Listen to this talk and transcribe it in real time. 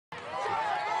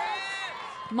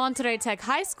Monterrey Tech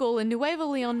High School in Nuevo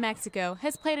Leon, Mexico,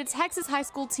 has played a Texas high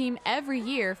school team every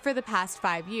year for the past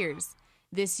 5 years.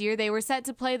 This year, they were set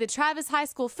to play the Travis High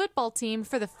School football team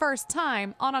for the first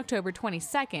time on October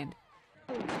 22nd.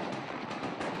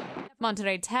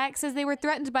 Monterrey Tech says they were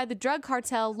threatened by the drug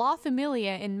cartel La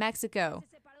Familia in Mexico.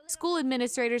 School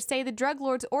administrators say the drug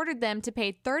lords ordered them to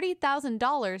pay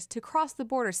 $30,000 to cross the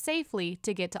border safely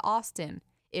to get to Austin.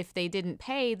 If they didn't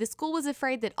pay, the school was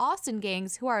afraid that Austin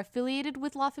gangs who are affiliated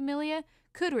with La Familia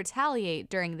could retaliate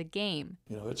during the game.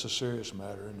 You know, it's a serious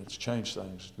matter and it's changed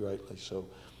things greatly. So,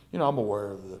 you know, I'm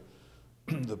aware of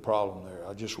the problem there.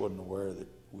 I just wasn't aware that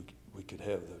we could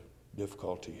have the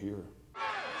difficulty here.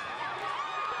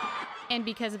 And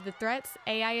because of the threats,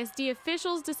 AISD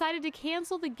officials decided to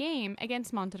cancel the game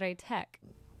against Monterrey Tech.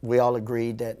 We all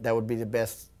agreed that that would be the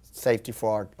best safety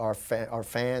for our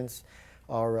fans,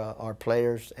 our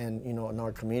players, and in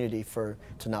our community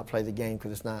to not play the game,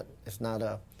 because it's not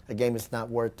a game that's not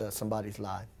worth somebody's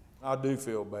life. I do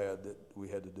feel bad that we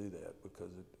had to do that, because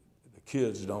the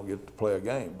kids don't get to play a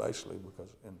game basically, because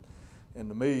and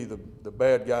to me the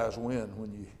bad guys win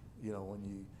when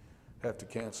you have to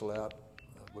cancel out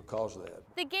because of that.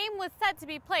 The game was set to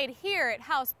be played here at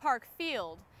House Park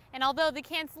Field. And although the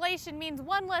cancellation means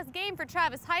one less game for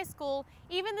Travis High School,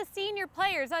 even the senior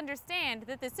players understand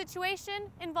that the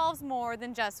situation involves more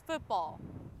than just football.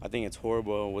 I think it's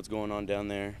horrible what's going on down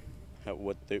there,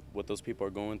 what those people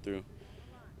are going through,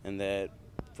 and that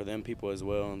for them people as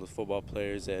well, and the football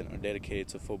players that are dedicated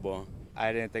to football.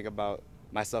 I didn't think about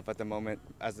myself at the moment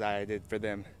as I did for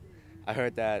them. I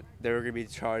heard that they were going to be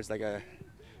charged like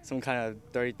some kind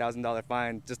of $30,000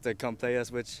 fine just to come play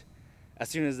us, which as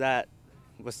soon as that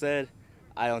was said,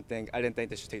 I didn't think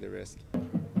they should take the risk.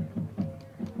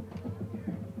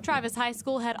 Travis High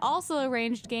School had also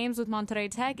arranged games with Monterrey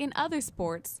Tech in other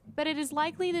sports, but it is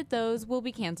likely that those will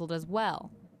be canceled as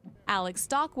well. Alex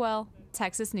Stockwell,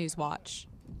 Texas News Watch.